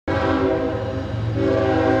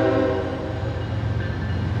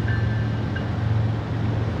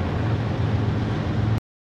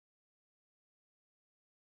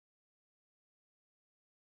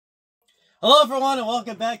Hello everyone and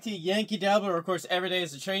welcome back to Yankee Dabbler. Of course, every day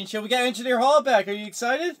is a train show. We got Engineer Hall back. Are you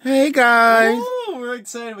excited? Hey guys! Ooh, we're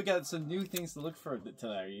excited. We got some new things to look for today.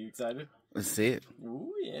 Are you excited? Let's see it.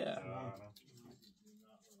 Ooh, yeah.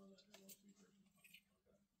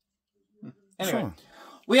 Anyway,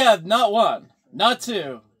 we have not one, not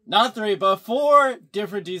two, not three, but 4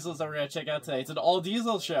 different diesels that we're going to check out today. It's an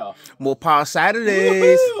all-diesel show. More Power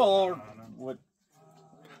Saturdays. Or what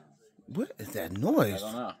is that noise?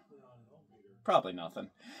 I don't know. Probably nothing.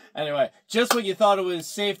 Anyway, just when you thought it was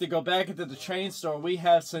safe to go back into the train store, we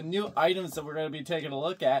have some new items that we're going to be taking a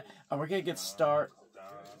look at, and we're going to get started.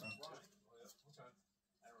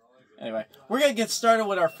 Anyway, we're going to get started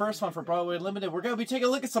with our first one for Broadway Limited. We're going to be taking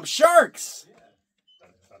a look at some sharks.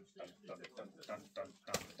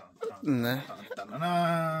 Nah. What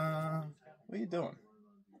are you doing?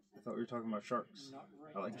 I thought we were talking about sharks.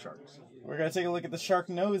 I like sharks. We're going to take a look at the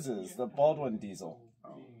SHARKNOSEs, the Baldwin diesel.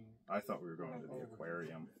 Oh, I thought we were going to the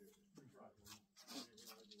aquarium.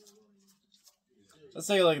 Let's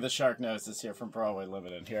take a look at the SHARKNOSEs here from Broadway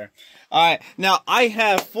Limited here. Alright, now I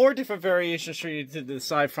have 4 different variations for you to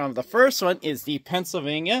decide from. The first one is the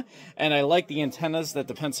Pennsylvania, and I like the antennas that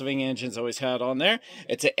the Pennsylvania engines always had on there.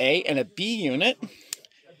 It's an A and a B unit.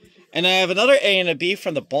 And I have another A and a B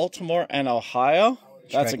from the Baltimore and Ohio.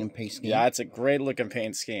 That's a paint scheme. Yeah, it's a great looking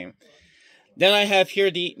paint scheme. Then I have here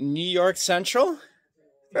the New York Central.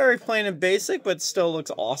 Very plain and basic, but still looks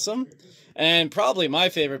awesome. And probably my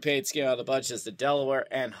favorite paint scheme out of the bunch is the Delaware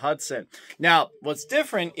and Hudson. Now, what's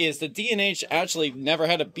different is the D&H actually never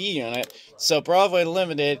had a B unit, so Broadway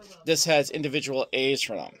Limited, this has individual A's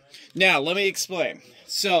for them. Now, let me explain.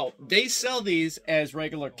 So, they sell these as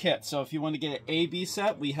regular kits. So, if you want to get an A-B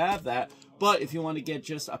set, we have that. But if you want to get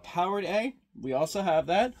just a powered A, we also have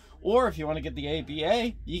that. Or if you want to get the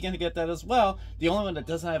ABA, you're going to get that as well. The only one that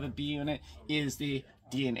doesn't have a B unit is the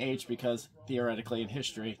D&H, because theoretically in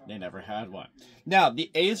history they never had one. Now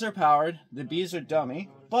the A's are powered, the B's are dummy,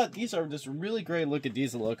 but these are just really great looking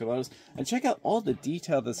diesel locomotives. And check out all the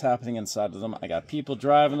detail that's happening inside of them. I got people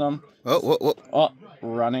driving them. Oh,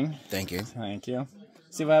 running. Thank you. Thank you.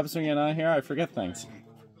 See what happens when you're not here? I forget things.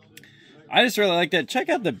 I just really like that. Check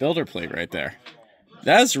out the builder plate right there.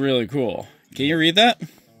 That's really cool. Can you read that?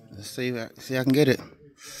 Let's see if I can get it.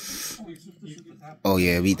 Oh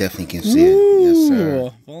yeah, we definitely can see it. Yes, sir.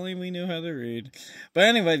 If only we knew how to read. But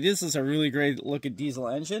anyway, this is a really great looking diesel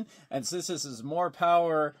engine. And since this is more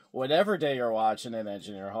power whatever day you're watching in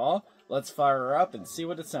Engineer Hall, let's fire her up and see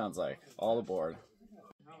what it sounds like. All aboard.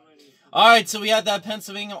 Alright, so we have that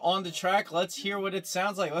Pennsylvania on the track. Let's hear what it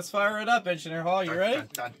sounds like. Let's fire it up, Engineer Hall. You ready?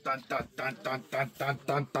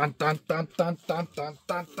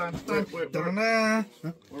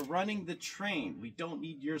 We're running the train. We don't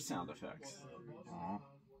need your sound effects.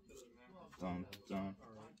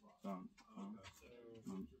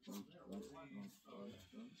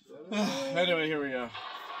 Anyway, here we go.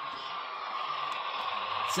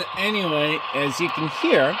 So anyway, as you can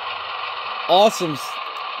hear, awesome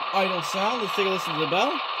idle sound. Let's take a listen to the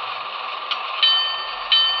bell.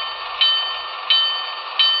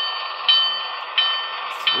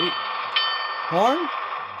 Sweet. Horn?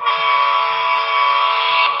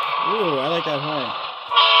 Ooh, I like that horn.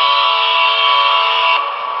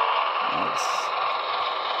 Nice.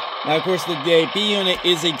 Now, of course, the B unit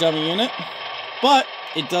is a dummy unit, but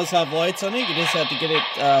it does have lights on it. You just have to get it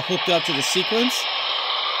hooked up to the sequence.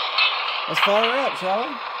 Let's fire her up, shall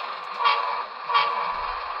we?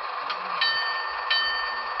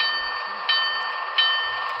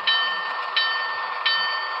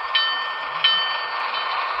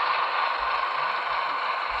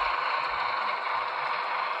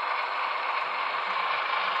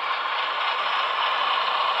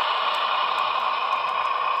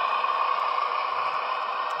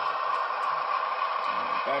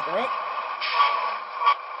 Back her up.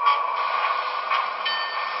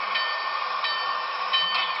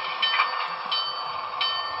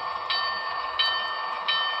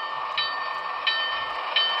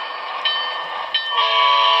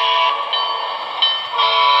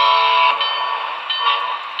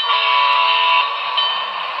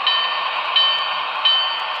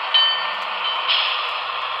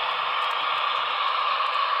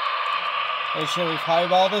 Hey, should we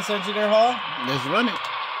highball this, Engineer Hall? Let's run it.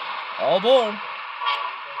 All aboard.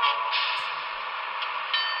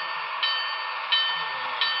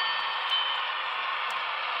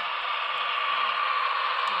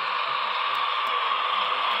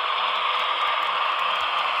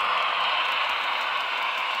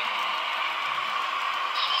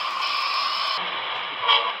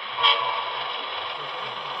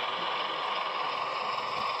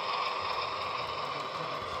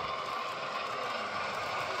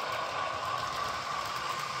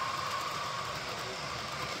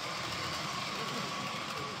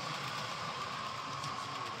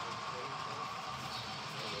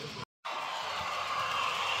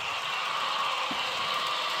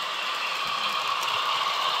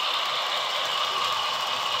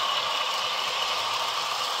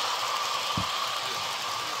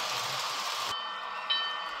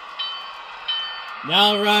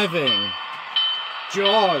 Now arriving,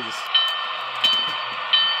 Jaws.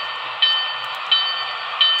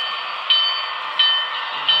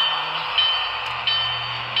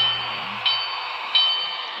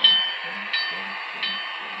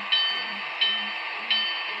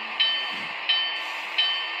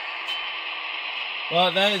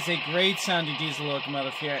 Well, that is a great sounding diesel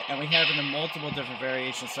locomotive here, and we have it in multiple different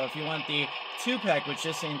variations. So if you want the 2-pack, which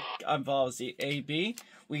just involves the AB,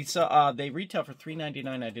 we saw they retail for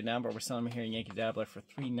 $399.99, but we're selling them here in Yankee Dabbler for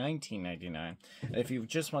 $319.99. And if you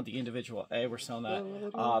just want the individual A, we're selling that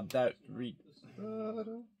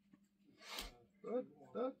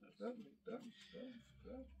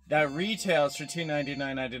that retails for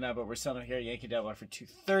 $299.99, but we're selling it here at Yankee Dabbler for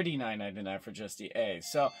 $239.99 for just the A.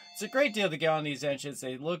 So it's a great deal to get on these engines.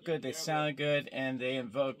 They look good, they sound good, and they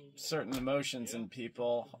invoke certain emotions in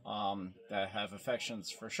people that have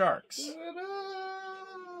affections for sharks.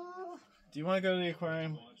 Do you want to go to the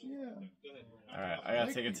aquarium? Yeah. All right, I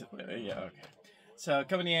gotta take it to. Yeah, okay. So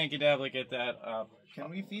come to Yankee Dabbler, get that. Can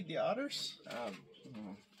we feed the otters?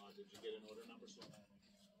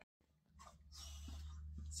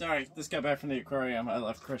 Sorry, just got back from the aquarium. I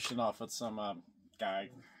left Christian off with some guy.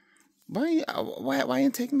 Why you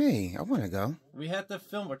take me? I want to go. We had to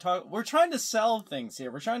film. We're trying to sell things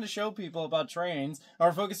here. We're trying to show people about trains. Or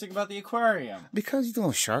we're focusing about the aquarium. Because you're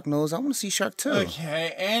doing SHARKNOSE, I want to see Shark too.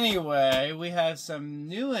 Okay. Anyway, we have some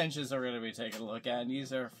new engines that we're going to be taking a look at, and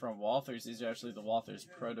these are from Walthers. These are actually the Walthers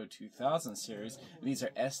Proto 2000 series. And these are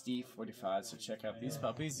SD45. So check out these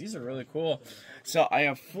puppies. These are really cool. So I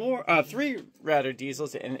have three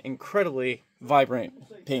diesels and incredibly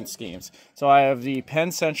vibrant paint schemes. So I have the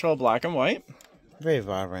Penn Central black and white. Very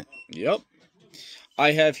vibrant. Yep.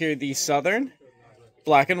 I have here the Southern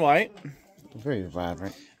black and white. Very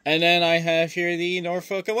vibrant. And then I have here the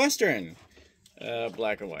Norfolk and Western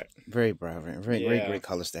black and white. Very vibrant. Very great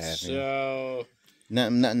colors to have. So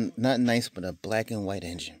nothing nice but a black and white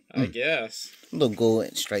engine. I guess. A little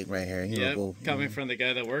gold stripe right here. Yeah, coming from the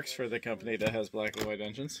guy that works for the company that has black and white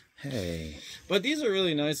engines. Hey. But these are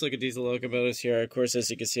really nice looking diesel locomotives here. Of course, as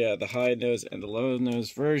you can see, I have the high nose and the low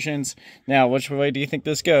nose versions. Now, which way do you think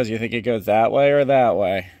this goes? You think it goes that way or that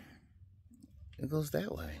way? It goes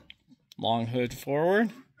that way. Long hood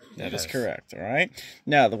forward? That is correct, all right?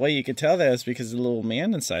 Now, the way you can tell that is because the little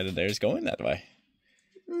man inside of there is going that way.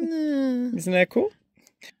 Isn't that cool?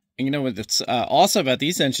 And you know what's awesome about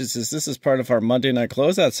these engines is this is part of our Monday night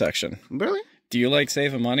closeout section. Really? Do you like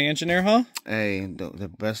saving money, Engineer Hall? Hey,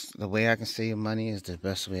 the way I can save money is the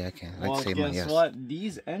best way I can. Well, guess what?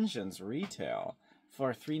 These engines retail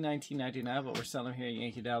for $319.99, but we're selling them here at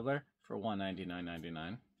Yankee Dabbler for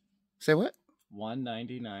 $199.99. Say what?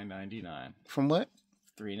 $199.99. From what?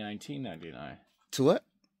 $319.99. To what?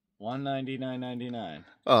 $199.99.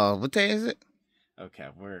 Oh, what day is it? Okay,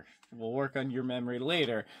 we'll work on your memory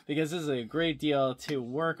later because this is a great deal to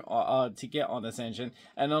work to get on this engine,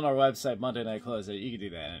 and on our website Monday Night Closeout you can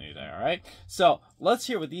do that any day. All right, so let's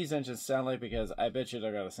hear what these engines sound like because I bet you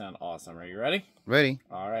they're gonna sound awesome. Are you ready? Ready.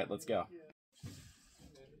 All right, let's go.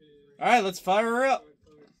 All right, let's fire her up.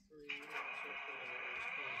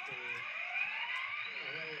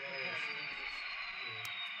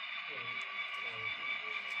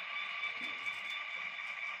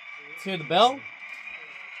 Let's hear the bell.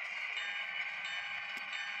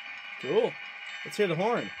 Cool. Let's hear the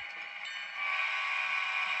horn.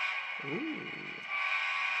 Ooh.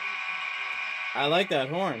 I like that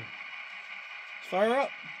horn. Let's fire up.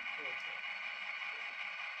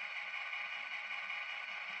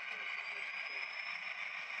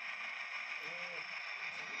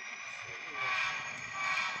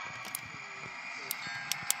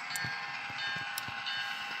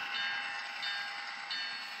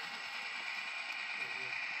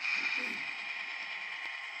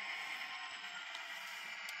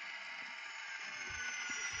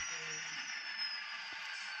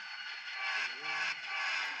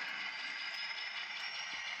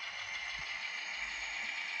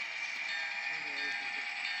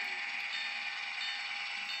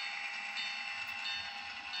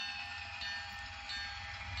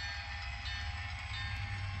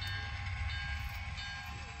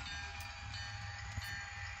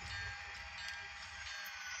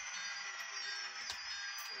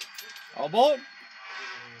 All aboard.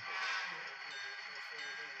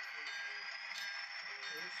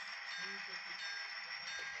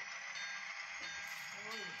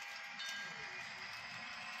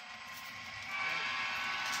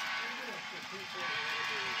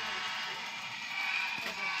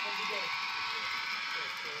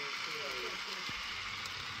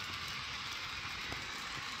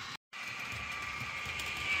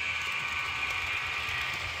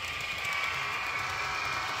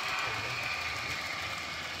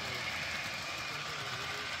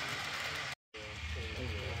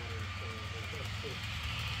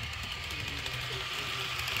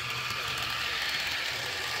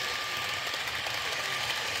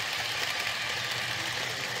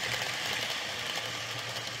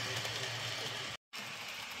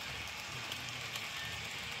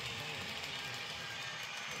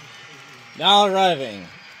 Now arriving,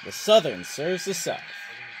 the Southern serves the South.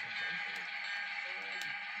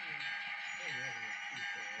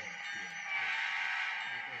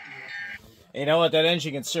 You know what? That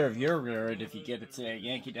engine can serve your rear if you get it today at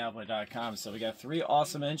yankeedabbler.com. So we got 3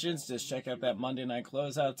 awesome engines. Just check out that Monday night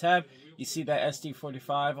closeout tab. You see that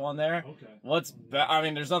SD45 on there? I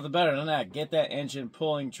mean, there's nothing better than that. Get that engine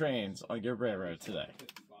pulling trains on your railroad today.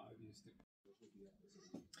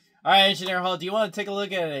 All right, Engineer Hall, do you want to take a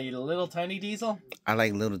look at a little tiny diesel? I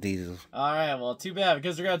like little diesels. All right, well, too bad,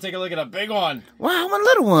 because we're going to take a look at a big one. Wow, I want a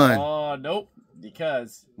little one. Oh, nope,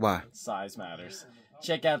 because why? Size matters.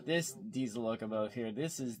 Check out this diesel locomotive here.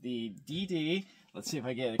 This is the DD. Let's see if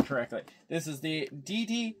I get it correctly. This is the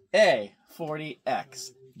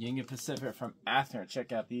DDA40X. Union Pacific from Athearn.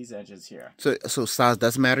 Check out these engines here. So size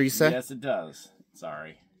does matter, you say? Yes, it does.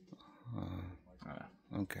 Sorry.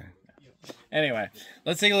 Okay. Anyway,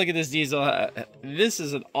 let's take a look at this diesel. This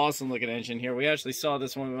is an awesome looking engine here. We actually saw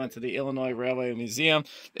this when we went to the Illinois Railway Museum.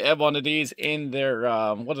 They have one of these in their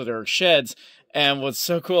one of their sheds. And what's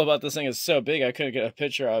so cool about this thing is so big, I couldn't get a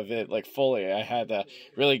picture of it like fully. I had to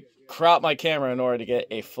really crop my camera in order to get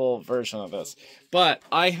a full version of this. But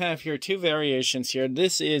I have here 2 variations here.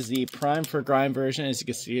 This is the prime for grind version. As you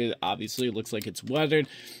can see, it obviously looks like it's weathered.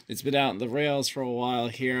 It's been out in the rails for a while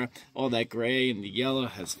here. All that gray and the yellow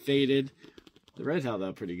has faded. The red held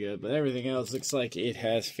out pretty good, but everything else looks like it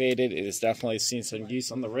has faded. It has definitely seen some use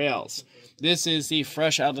on the rails. This is the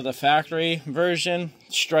fresh out of the factory version,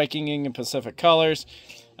 striking Union Pacific colors.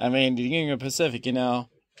 I mean, the Union Pacific, you know,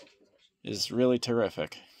 is really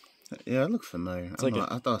terrific. Yeah, it looks familiar.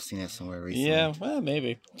 I thought I've seen that somewhere recently. Yeah, well,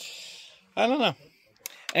 maybe. I don't know.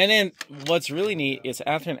 And then what's really neat is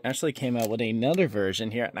Athearn actually came out with another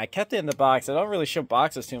version here, and I kept it in the box. I don't really show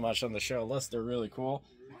boxes too much on the show unless they're really cool.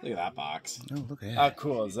 Look at that box. Oh, look at that. How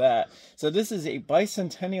cool is that? So this is a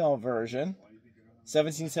bicentennial version,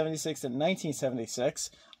 1776 to 1976.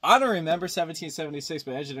 I don't remember 1776,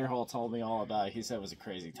 but Engineer Hall told me all about it. He said it was a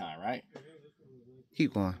crazy time, right?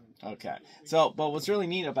 Keep going. Okay. So, but what's really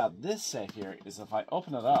neat about this set here is if I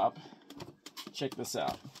open it up, check this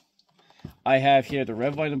out. I have here the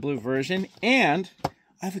red, white, and blue version, and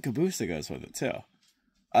I have a caboose that goes with it, too.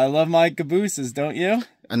 I love my cabooses, don't you?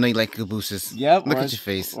 I know you like cabooses. Yep. Look at your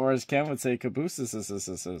face. Or as Ken would say, cabooses.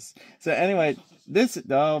 So anyway, this...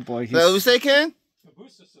 Oh, boy. Is that what we say, Ken?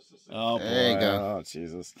 Oh, boy. There you go. Oh,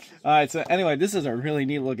 Jesus. All right, so anyway, this is a really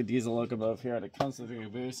neat looking diesel locomotive here that comes with the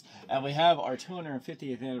caboose. And we have our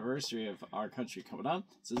 250th anniversary of our country coming up.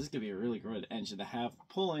 So this is going to be a really good engine to have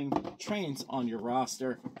pulling trains on your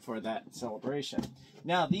roster for that celebration.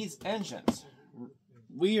 Now, these engines,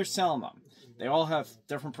 we are selling them. They all have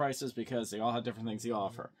different prices because they all have different things they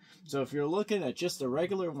offer. So if you're looking at just a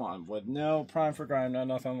regular one with no prime for grind, no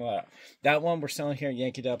nothing like that, that one we're selling here at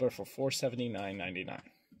Yankee Dabbler for $479.99.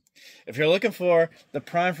 If you're looking for the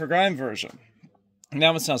prime for grind version,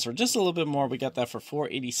 that one sells for just a little bit more. We got that for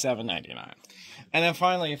 $487.99. And then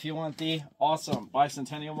finally, if you want the awesome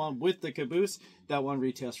bicentennial one with the caboose, that one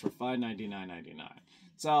retails for $599.99.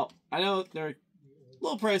 So I know they're a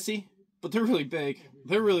little pricey, but they're really big.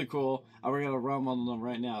 They're really cool. We're going to run one of them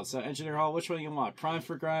right now. So, Engineer Hall, which one you want? Prime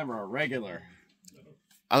for grime or a regular?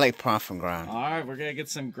 I like prime for grime. All right, we're going to get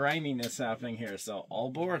some griminess happening here. So, all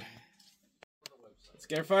aboard. Let's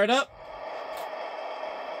get her fired up.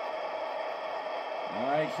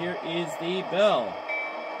 All right, here is the bell.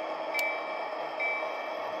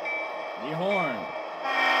 The horn.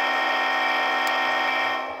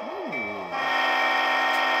 Ooh.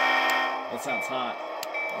 That sounds hot.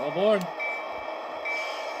 All aboard.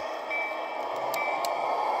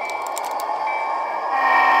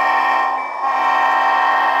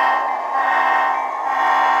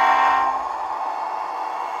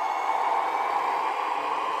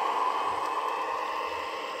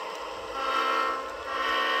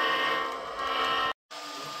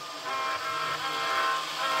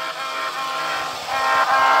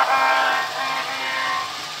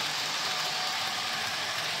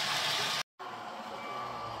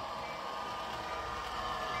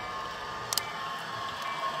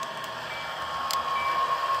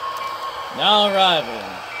 Now arriving,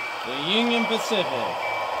 the Union Pacific.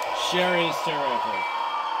 Sherry's terrific.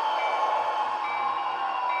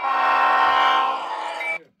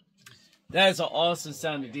 That is an awesome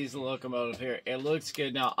sounding diesel locomotive here. It looks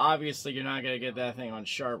good. Now, obviously, you're not going to get that thing on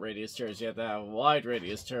sharp radius turns. You have to have wide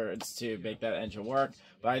radius turns to make that engine work.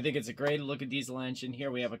 But I think it's a great looking diesel engine here.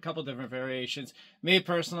 We have a couple different variations. Me,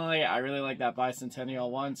 personally, I really like that bicentennial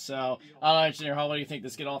one. So, Engineer Hall, what do you think?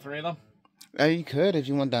 Let's get all 3 of them? You could if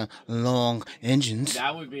you want the long engines.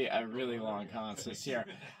 That would be a really long consist here.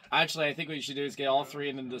 Actually, I think what you should do is get all three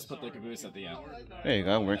and then just put the caboose at the end. There you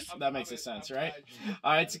go. Works. That makes sense, right?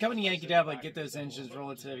 All right, so coming to Yankee Dabbler, get those engines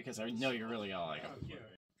rolling today because I know you're really gonna like them.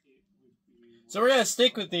 So we're going to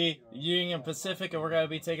stick with the Union Pacific, and we're going to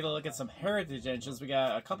be taking a look at some heritage engines. We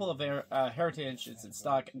got a couple of heritage engines in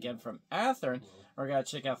stock, again, from Athearn. We're going to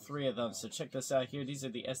check out 3 of them. So check this out here. These are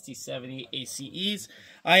the ST70 ACEs.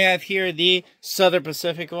 I have here the Southern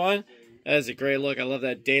Pacific one. That is a great look. I love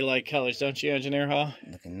that daylight colors, don't you, Engineer Hall?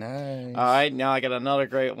 Looking nice. All right, now I got another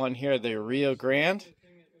great one here, the Rio Grande.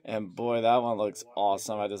 And boy, that one looks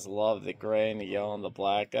awesome. I just love the gray and the yellow and the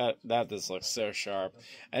black. That just looks so sharp.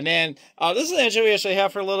 And then, this is an engine we actually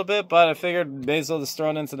have for a little bit, but I figured may as well just throw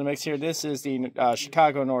it into the mix here. This is the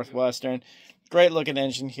Chicago Northwestern. Great looking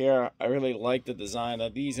engine here. I really like the design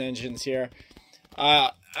of these engines here. I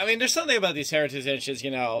mean, there's something about these heritage engines, you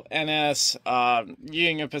know, NS,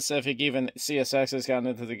 Union Pacific, even CSX has gotten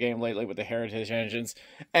into the game lately with the heritage engines.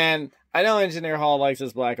 And I know Engineer Hall likes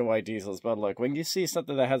his black and white diesels, but look, when you see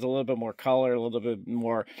something that has a little bit more color, a little bit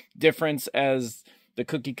more difference as the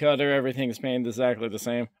cookie cutter, everything's painted exactly the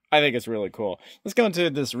same, I think it's really cool. Let's go into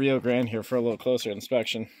this Rio Grande here for a little closer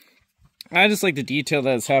inspection. I just like the detail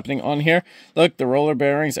that is happening on here. Look, the roller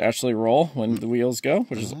bearings actually roll when the wheels go,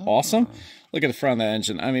 which is awesome. Look at the front of the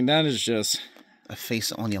engine. I mean, that is just... a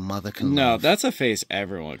face on your mother can love. No, that's a face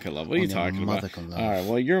everyone could love. What are you talking about? All right,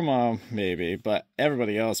 well, your mom, maybe, but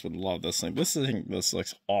everybody else would love this thing. This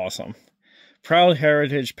looks awesome. Proud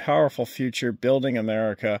heritage, powerful future, building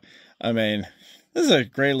America. I mean, this is a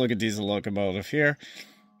great looking diesel locomotive here.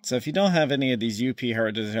 So if you don't have any of these UP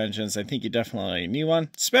heritage engines, I think you definitely need one,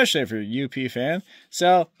 especially if you're a UP fan.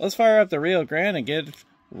 So let's fire up the Rio Grande and get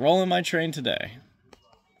rolling my train today.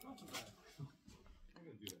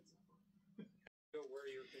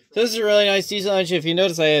 So this is a really nice diesel engine. If you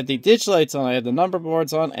notice, I had the ditch lights on, I had the number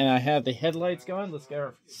boards on, and I have the headlights going. Let's get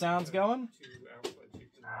our sounds going.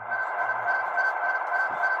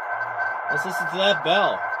 Let's listen to that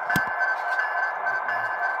bell.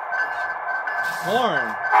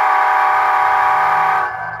 Horn.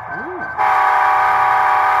 Ooh.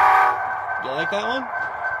 You like that one?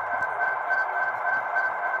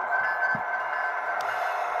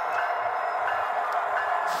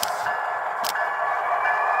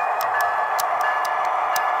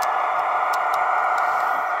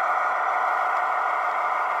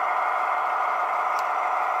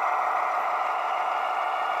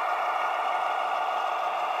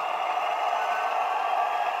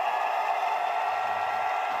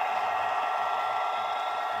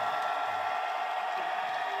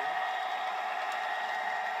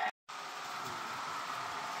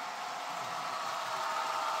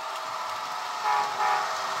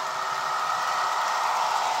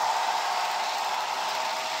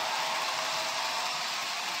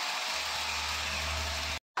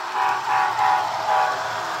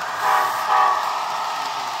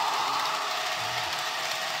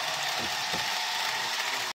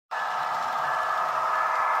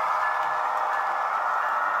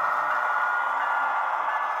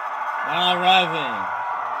 Now arriving,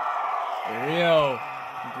 Rio,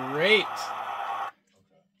 great.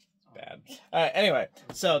 Bad. Anyway,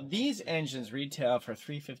 so these engines retail for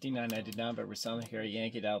 $359.99, but we're selling here at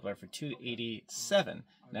Yankee Dabbler for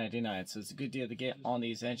 $287.99. So it's a good deal to get on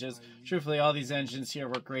these engines. Truthfully, all these engines here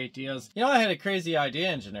were great deals. You know, I had a crazy idea,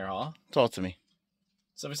 Engineer Hall. Talk to me.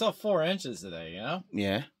 So we saw 4 engines today, you know?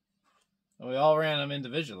 Yeah. And we all ran them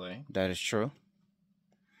individually. That is true.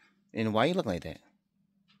 And why you look like that?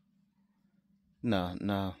 No. It's ain't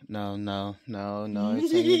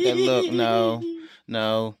that look.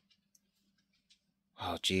 No.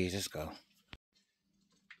 Oh, geez, let's go.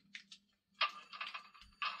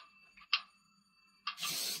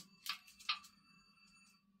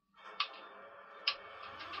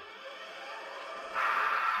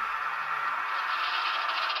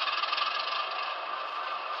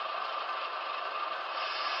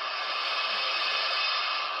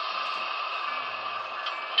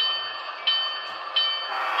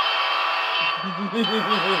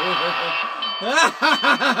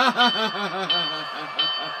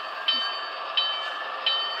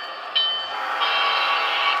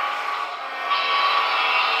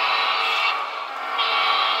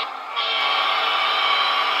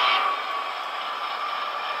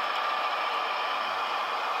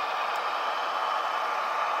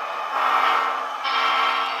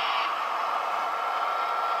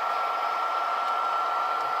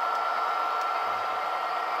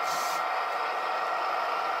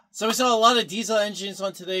 So we saw a lot of diesel engines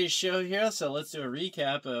on today's show here, so let's do a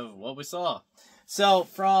recap of what we saw. So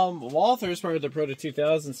from Walthers, part of the Proto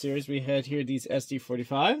 2000 series, we had here these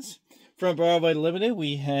SD45s. From Broadway Limited,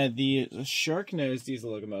 we had the SHARKNOSE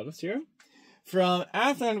diesel locomotives here. From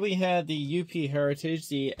Athearn, we had the UP Heritage,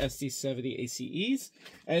 the SD70 ACEs.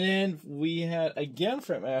 And then we had, again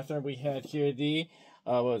from Athearn, we had here the,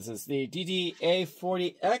 the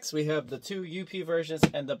DDA40X. We have the 2 UP versions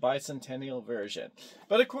and the Bicentennial version.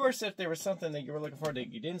 But of course, if there was something that you were looking for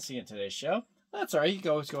that you didn't see in today's show, that's all right. You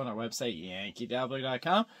can always go on our website,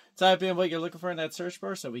 yankeedabbler.com. Type in what you're looking for in that search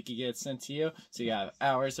bar so we can get it sent to you. So you have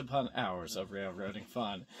hours upon hours of railroading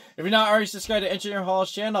fun. If you're not already subscribed to Engineer Hall's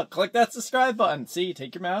channel, click that subscribe button. See, you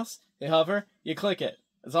take your mouse, you hover, you click it.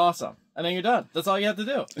 It's awesome. And then you're done. That's all you have to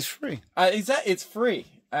do. It's free. It's free.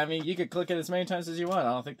 I mean, you could click it as many times as you want.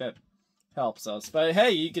 I don't think that helps us. But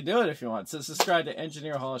hey, you can do it if you want. So subscribe to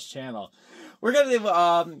Engineer Hall's channel. We're going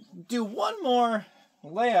to do one more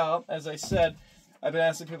layout. As I said, I've been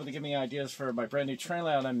asking people to give me ideas for my brand new train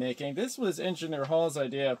layout I'm making. This was Engineer Hall's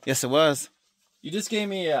idea. Yes, it was. You just gave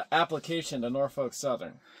me an application to Norfolk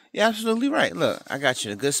Southern. You're absolutely right. Look, I got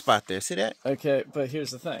you a good spot there. See that? Okay, but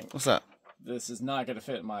here's the thing. What's up? This is not going to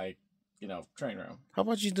fit in my, train room. How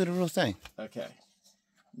about you do the real thing? Okay.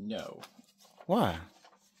 No. Why?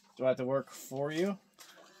 Do I have to work for you?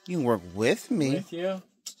 You can work with me. With you?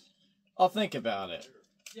 I'll think about it.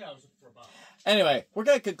 Yeah, I was looking for a box. Anyway, we're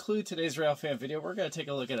going to conclude today's rail fan video. We're going to take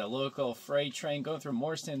a look at a local freight train going through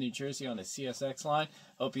Morristown, New Jersey on the CSX line.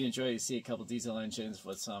 Hope you enjoy. You see a couple diesel engines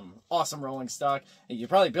with some awesome rolling stock. And you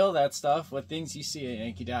probably build that stuff with things you see at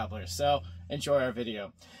Yankee Dabbler. So enjoy our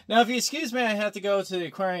video. Now, if you excuse me, I have to go to the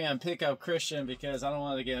aquarium and pick up Christian because I don't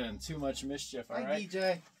want to get in too much mischief. All right,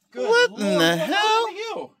 DJ. Good What Lord, in the what hell? happened to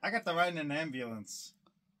you? I got to ride in an ambulance.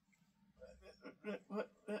 What?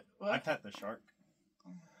 I pet the shark.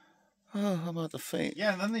 Oh, how about the faint?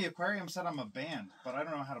 Yeah, and then the aquarium said I'm a band, but I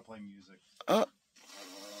don't know how to play music. Oh.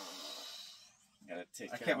 Gotta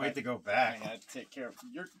take I care can't of wait my- to go I back. gotta take care of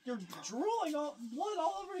you're drooling blood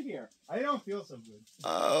all over here. I don't feel so good.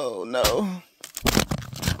 Oh, no.